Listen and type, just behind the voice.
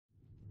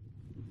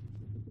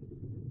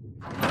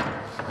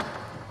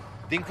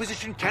The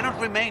Inquisition cannot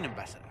remain,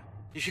 Ambassador,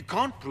 if you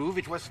can't prove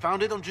it was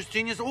founded on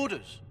Justinia's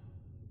orders.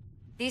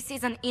 This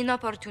is an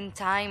inopportune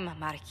time,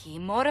 Marquis.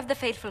 More of the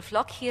faithful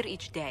flock here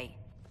each day.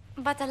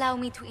 But allow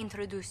me to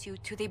introduce you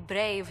to the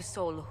brave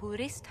soul who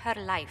risked her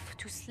life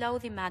to slow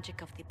the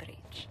magic of the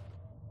breach.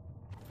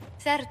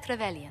 Sir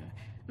Trevelyan,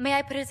 may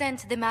I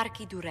present the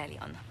Marquis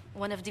d'Aurelion,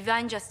 one of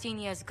Divine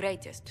Justinia's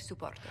greatest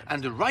supporters.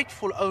 And the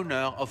rightful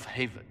owner of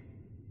Haven.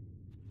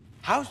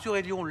 House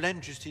d'Aurelion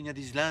lent Justinia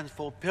these lands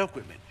for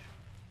pilgrimage.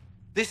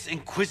 This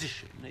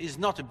Inquisition is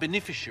not a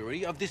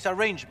beneficiary of this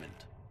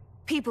arrangement.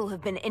 People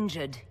have been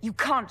injured. You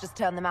can't just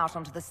turn them out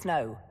onto the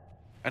snow.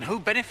 And who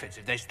benefits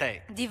if they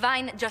stay?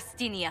 Divine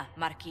Justinia,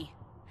 Marquis.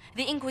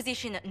 The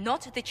Inquisition,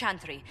 not the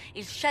Chantry,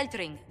 is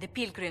sheltering the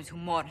pilgrims who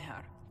mourn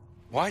her.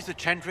 Why is the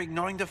Chantry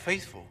ignoring the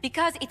faithful?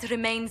 Because it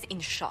remains in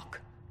shock.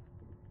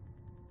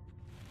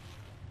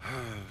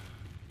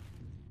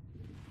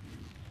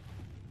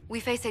 We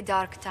face a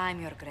dark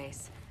time, Your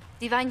Grace.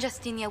 Divine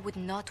Justinia would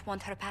not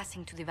want her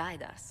passing to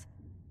divide us.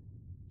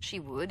 She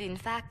would, in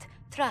fact,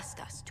 trust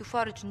us to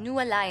forge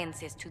new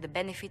alliances to the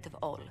benefit of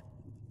all,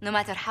 no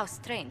matter how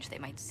strange they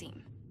might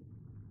seem.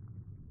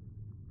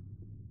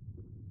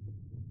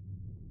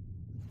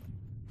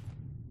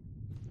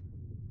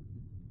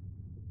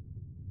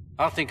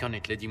 I'll think on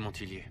it, Lady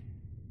Montilyet.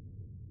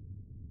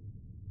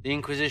 The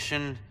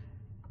Inquisition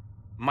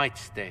might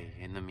stay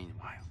in the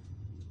meanwhile.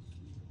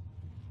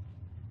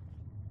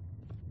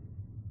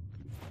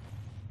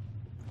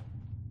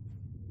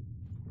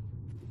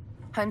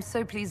 I'm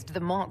so pleased the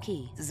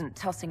Marquis isn't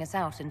tossing us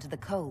out into the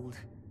cold.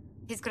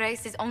 His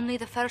Grace is only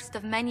the first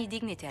of many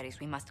dignitaries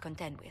we must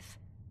contend with.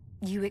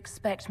 You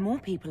expect more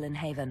people in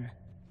Haven?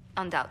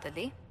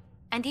 Undoubtedly.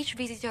 And each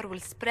visitor will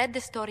spread the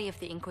story of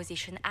the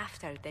Inquisition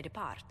after they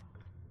depart.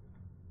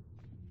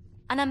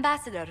 An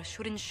ambassador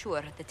should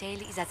ensure the tale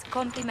is as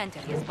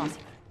complimentary as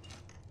possible.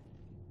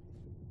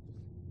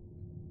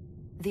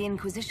 The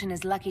Inquisition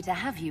is lucky to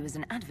have you as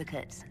an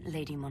advocate,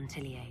 Lady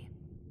Montilyet.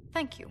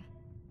 Thank you.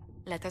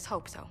 Let us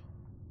hope so.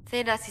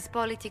 Thedas's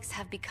politics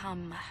have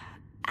become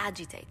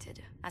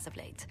agitated as of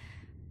late.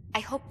 I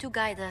hope to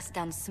guide us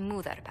down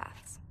smoother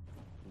paths.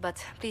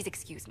 But please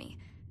excuse me.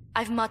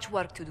 I've much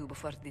work to do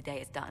before the day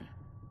is done.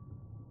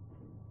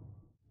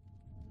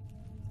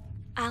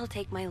 I'll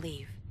take my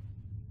leave.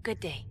 Good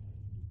day.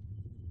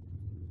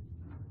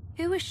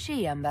 Who is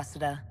she,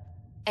 Ambassador?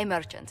 A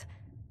merchant.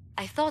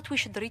 I thought we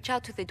should reach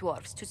out to the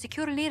dwarves to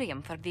secure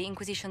lyrium for the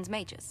Inquisition's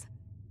mages.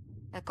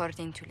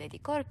 According to Lady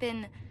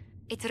Corpin,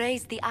 it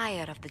raised the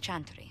ire of the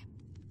Chantry.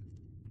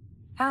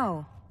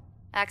 How?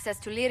 Access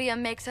to lyrium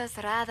makes us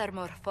rather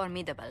more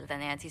formidable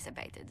than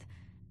anticipated.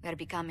 We're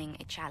becoming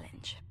a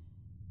challenge.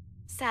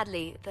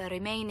 Sadly, the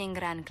remaining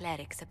Grand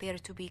Clerics appear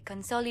to be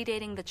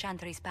consolidating the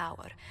Chantry's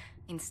power,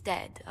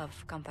 instead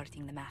of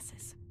comforting the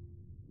masses.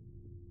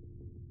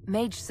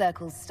 Mage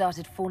circles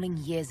started falling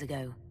years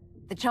ago.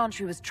 The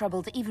Chantry was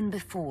troubled even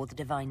before the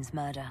Divine's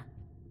murder.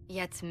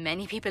 Yet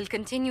many people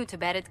continue to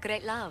bear it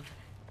great love.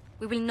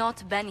 We will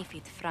not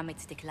benefit from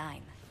its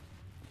decline.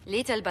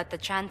 Little but the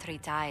Chantry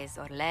ties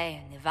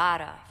Orlais,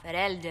 Nevarra,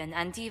 Ferelden,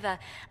 Antiva,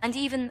 and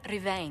even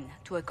Rivain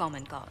to a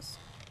common cause.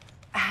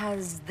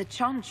 Has the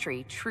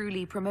Chantry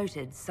truly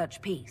promoted such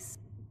peace?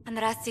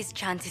 Andraste's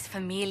chant is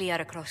familiar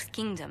across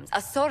kingdoms,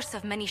 a source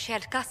of many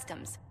shared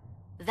customs.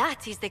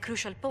 That is the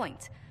crucial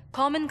point.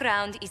 Common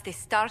ground is the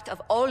start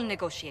of all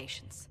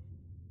negotiations.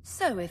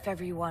 So if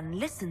everyone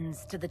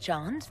listens to the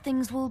chant,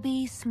 things will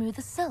be smooth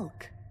as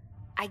silk.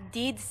 I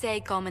did say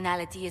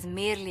commonality is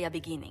merely a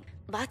beginning,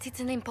 but it's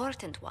an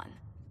important one.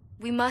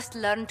 We must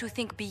learn to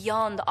think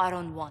beyond our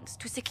own wants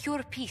to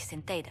secure peace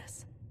in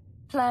Thedas.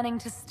 Planning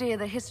to steer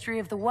the history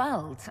of the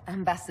world,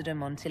 Ambassador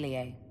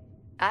Montilyet?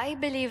 I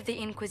believe the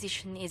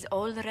Inquisition is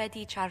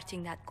already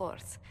charting that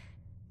course.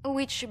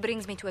 Which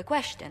brings me to a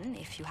question,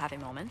 if you have a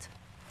moment.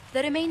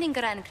 The remaining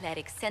Grand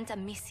Clerics sent a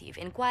missive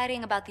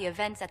inquiring about the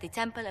events at the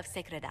Temple of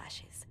Sacred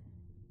Ashes.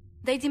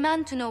 They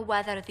demand to know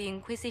whether the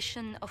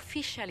Inquisition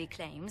officially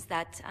claims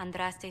that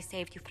Andraste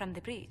saved you from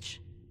the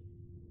breach.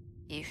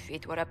 If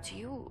it were up to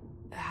you,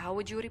 how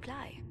would you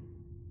reply?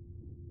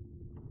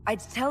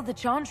 I'd tell the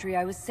Chantry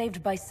I was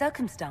saved by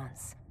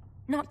circumstance,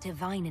 not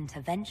divine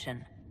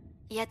intervention.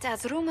 Yet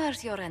as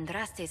rumors your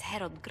Andraste's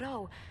herald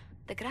grow,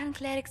 the Grand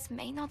Clerics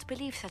may not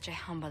believe such a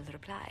humble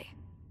reply.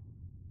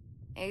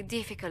 A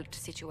difficult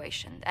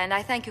situation, and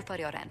I thank you for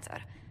your answer.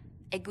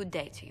 A good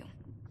day to you.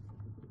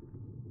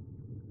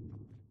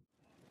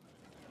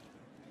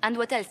 And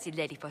what else did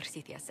Lady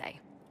Forsythia say?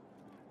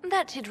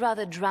 That she'd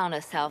rather drown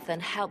herself than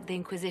help the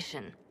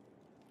Inquisition.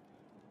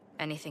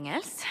 Anything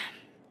else?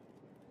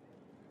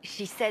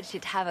 She said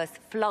she'd have us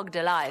flogged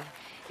alive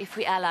if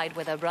we allied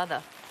with her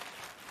brother.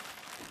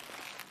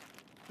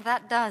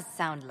 That does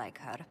sound like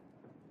her.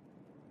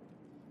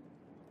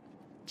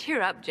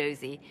 Cheer up,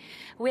 Josie.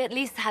 We at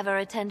least have her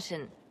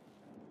attention.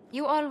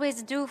 You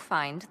always do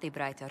find the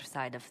brighter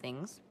side of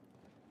things.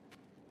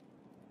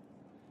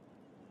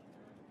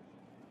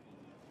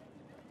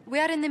 We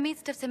are in the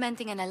midst of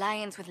cementing an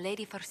alliance with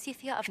Lady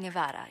Forsythia of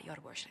Nevarra, your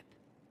worship.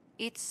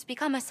 It's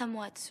become a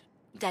somewhat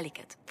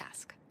delicate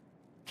task.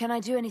 Can I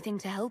do anything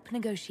to help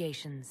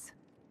negotiations?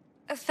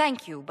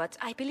 Thank you, but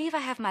I believe I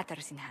have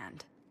matters in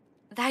hand.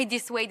 I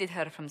dissuaded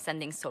her from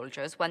sending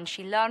soldiers when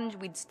she learned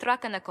we'd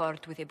struck an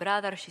accord with a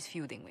brother she's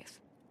feuding with.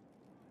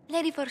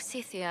 Lady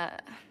Forsythia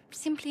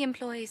simply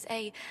employs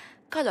a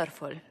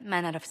colorful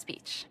manner of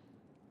speech.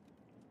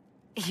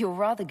 You're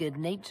rather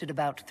good-natured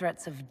about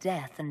threats of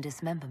death and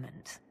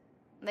dismemberment.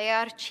 They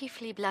are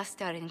chiefly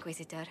bluster,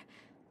 Inquisitor.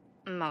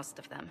 Most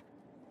of them.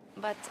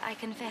 But I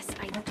confess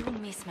I do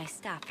miss my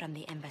staff from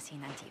the embassy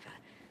in Antiva.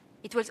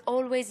 It was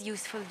always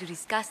useful to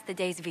discuss the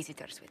day's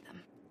visitors with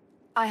them.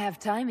 I have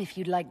time if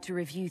you'd like to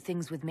review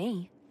things with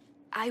me.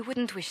 I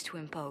wouldn't wish to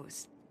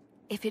impose.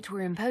 If it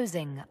were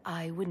imposing,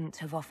 I wouldn't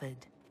have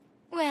offered.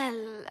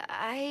 Well,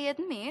 I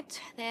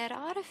admit there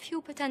are a few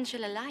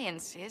potential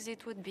alliances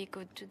it would be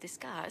good to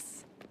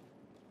discuss.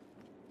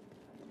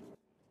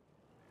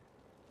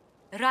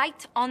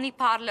 Right on the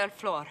parlor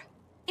floor,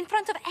 in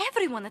front of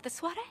everyone at the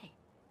soiree.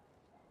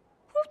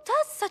 Who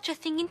does such a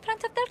thing in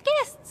front of their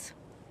guests?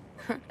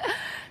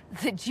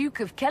 The Duke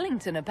of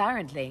Kellington,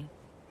 apparently.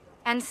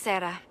 And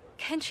Sarah,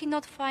 can she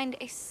not find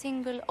a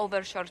single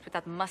overshirt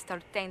without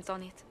mustard stains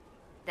on it?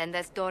 Then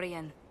there's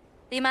Dorian.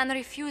 The man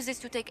refuses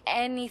to take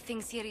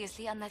anything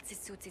seriously unless it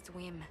suits its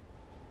whim.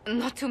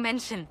 Not to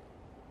mention...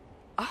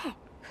 Oh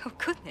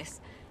goodness.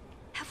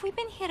 Have we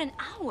been here an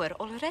hour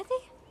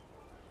already?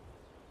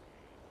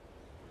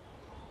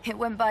 It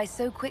went by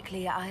so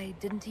quickly, I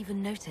didn't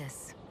even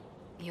notice.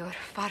 You're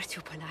far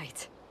too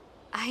polite.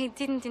 I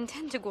didn't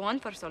intend to go on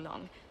for so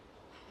long.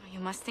 You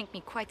must think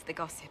me quite the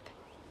gossip.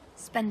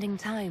 Spending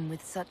time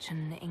with such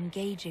an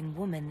engaging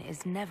woman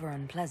is never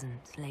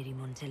unpleasant, Lady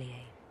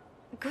Montillier.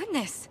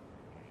 Goodness.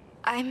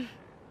 I'm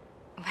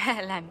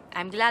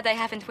glad I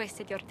haven't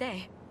wasted your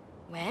day.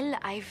 Well,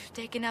 I've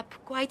taken up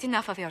quite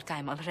enough of your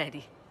time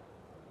already.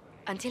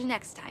 Until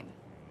next time,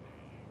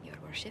 Your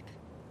Worship.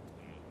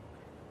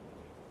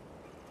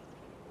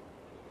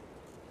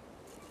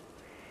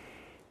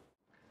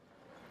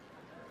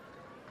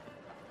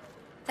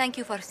 Thank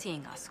you for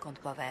seeing us,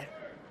 Comte Bover.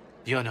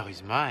 The honor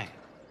is mine.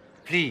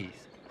 Please,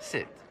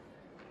 sit.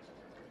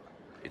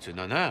 It's an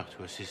honor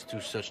to assist two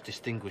such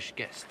distinguished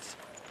guests.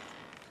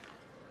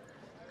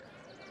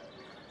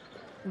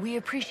 We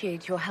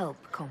appreciate your help,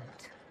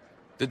 Comte.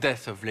 The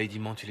death of Lady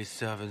Montillier's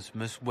servants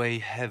must weigh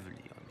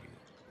heavily on you.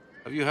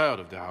 Have you heard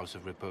of the House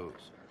of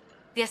Repose?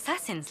 The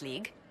Assassin's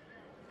League?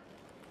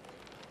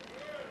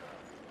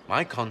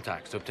 My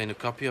contacts obtained a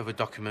copy of a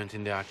document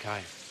in the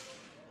archive.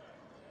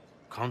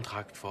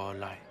 Contract for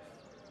life.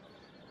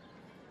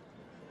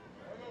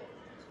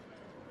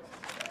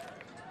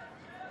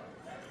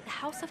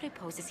 The House of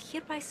Repose is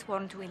hereby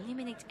sworn to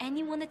eliminate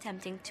anyone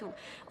attempting to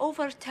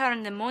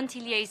overturn the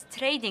Montillier's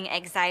trading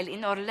exile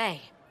in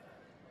Orlais.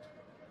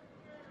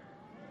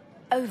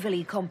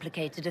 Overly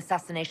complicated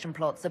assassination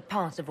plots are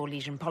part of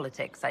Orlesian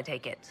politics, I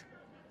take it.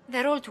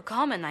 They're all too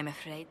common, I'm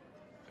afraid.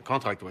 The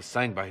contract was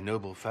signed by a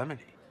noble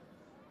family.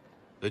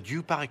 The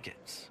Du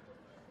Paraquets.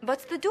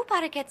 But the Du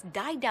Paraquets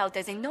died out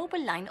as a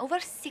noble line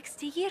over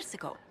 60 years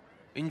ago.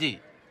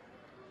 Indeed.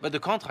 But the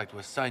contract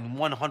was signed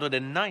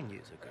 109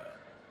 years ago.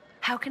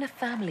 How can a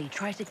family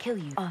try to kill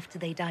you after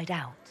they died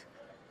out?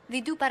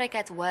 The Du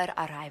Paraquets were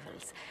our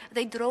rivals.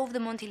 They drove the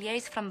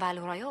Montiliers from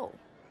Val-Royaux.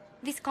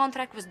 This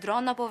contract was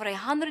drawn up over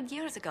 100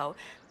 years ago,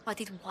 but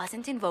it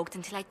wasn't invoked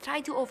until I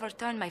tried to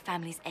overturn my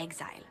family's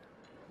exile.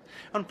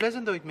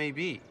 Unpleasant though it may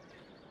be,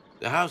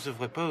 the House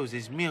of Repose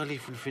is merely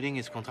fulfilling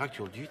its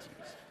contractual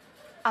duties.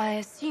 I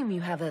assume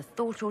you have a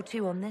thought or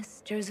two on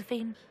this,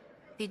 Josephine?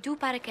 The Du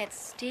Paraquets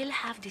still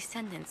have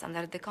descendants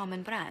under the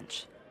common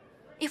branch.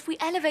 If we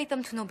elevate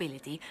them to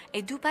nobility,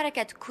 a Du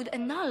Paraquet could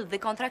annul the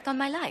contract on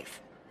my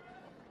life.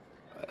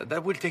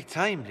 That will take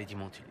time, Lady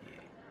Montillier.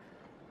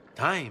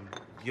 Time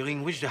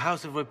during which the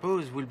House of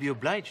Repose will be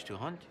obliged to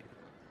hunt you.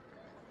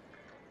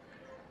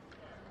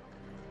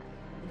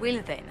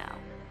 Will they now?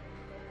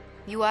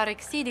 You are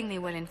exceedingly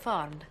well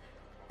informed.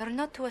 You're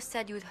not to have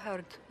said you'd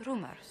heard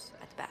rumors,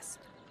 at best.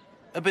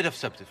 A bit of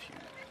subterfuge.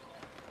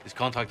 This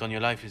contract on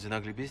your life is an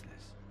ugly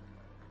business.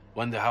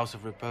 One the House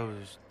of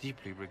Repose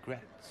deeply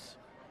regrets.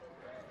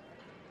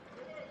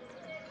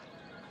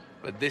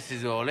 But this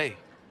is Orlais.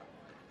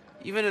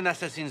 Even an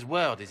assassin's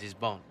word is his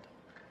bond.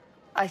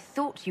 I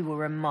thought you were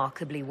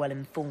remarkably well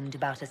informed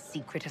about a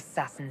secret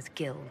assassin's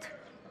guild.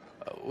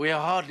 We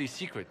are hardly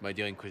secret, my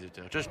dear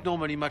Inquisitor, just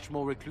normally much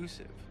more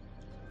reclusive.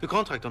 The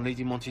contract on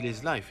Lady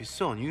Montillier's life is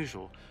so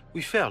unusual,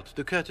 we felt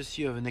the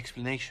courtesy of an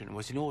explanation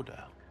was in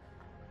order.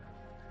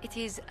 It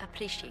is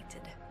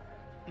appreciated,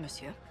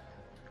 monsieur.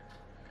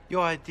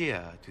 Your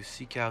idea to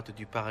seek out the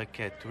Du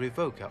Paraquet to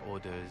revoke our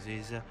orders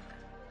is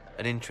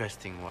an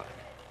interesting one.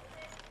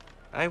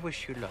 I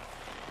wish you luck.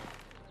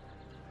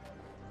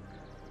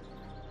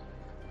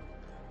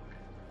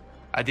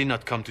 I did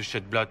not come to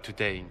shed blood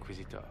today,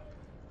 Inquisitor.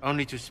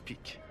 Only to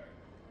speak.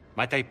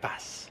 Might I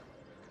pass?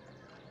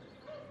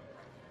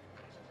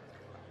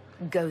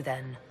 Go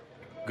then.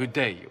 Good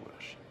day, Your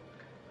Worship.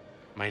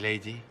 My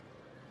lady,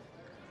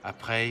 I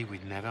pray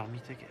we'll never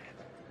meet again.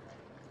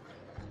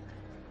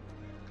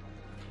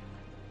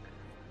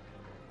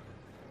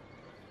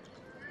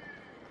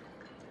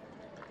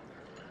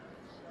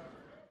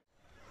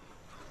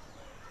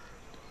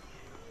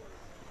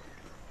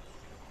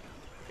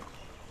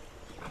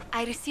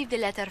 I received a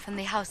letter from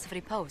the House of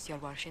Repose, Your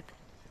Worship.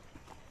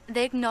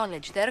 They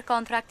acknowledge their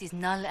contract is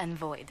null and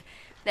void.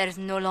 There is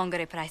no longer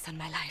a price on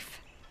my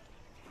life.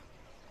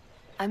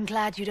 I'm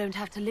glad you don't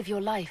have to live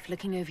your life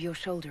looking over your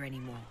shoulder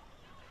anymore.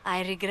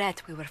 I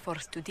regret we were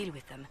forced to deal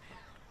with them,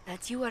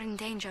 that you were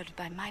endangered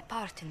by my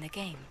part in the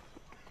game.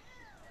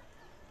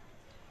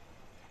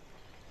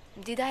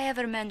 Did I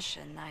ever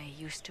mention I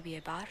used to be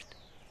a bard?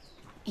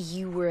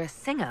 You were a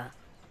singer?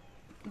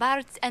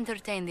 Bards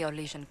entertain the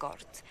Orlesian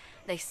court.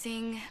 They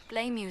sing,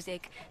 play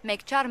music,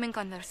 make charming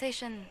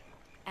conversation,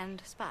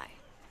 and spy.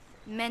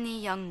 Many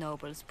young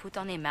nobles put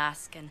on a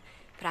mask and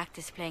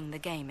practice playing the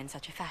game in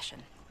such a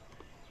fashion.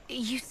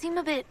 You seem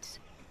a bit...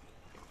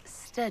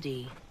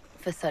 steady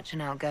for such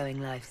an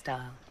outgoing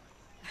lifestyle.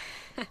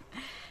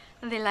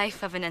 The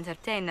life of an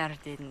entertainer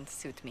didn't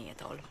suit me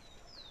at all.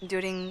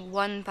 During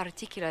one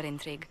particular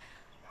intrigue,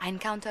 I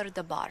encountered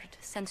a bard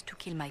sent to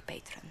kill my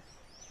patron.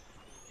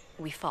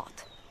 We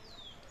fought.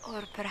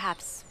 Or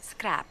perhaps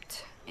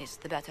scrapped is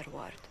the better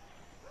word.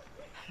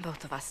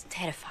 Both of us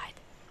terrified.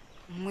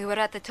 We were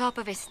at the top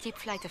of a steep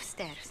flight of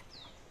stairs.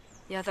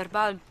 The other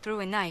bard threw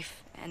a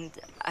knife, and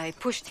I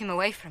pushed him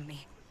away from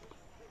me.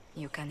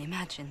 You can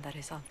imagine the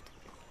result.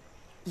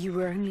 You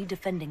were only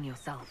defending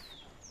yourself.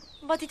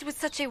 But it was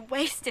such a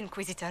waste,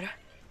 Inquisitor.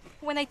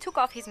 When I took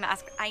off his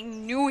mask, I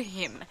knew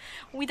him.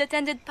 We'd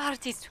attended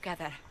parties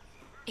together.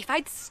 If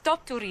I'd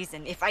stopped to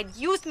reason, if I'd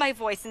used my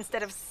voice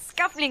instead of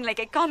scuffling like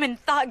a common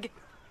thug,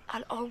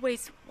 I'll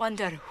always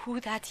wonder who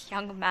that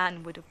young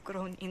man would have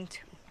grown into.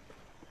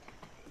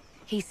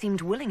 He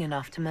seemed willing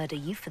enough to murder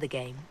you for the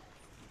game.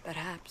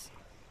 Perhaps.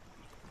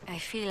 I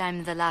feel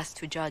I'm the last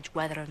to judge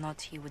whether or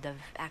not he would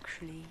have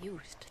actually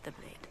used the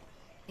blade.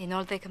 In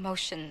all the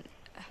commotion...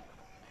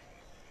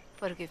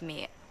 forgive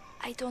me,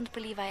 I don't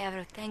believe I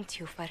ever thanked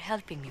you for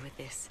helping me with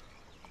this.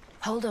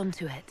 Hold on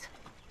to it.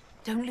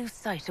 Don't lose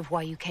sight of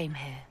why you came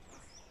here.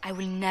 I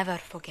will never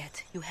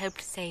forget you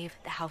helped save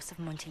the House of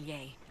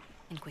Montilyet,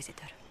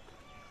 Inquisitor.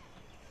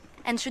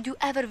 And should you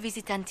ever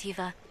visit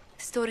Antiva,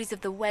 stories of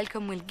the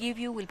welcome we'll give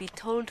you will be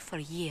told for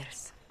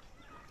years.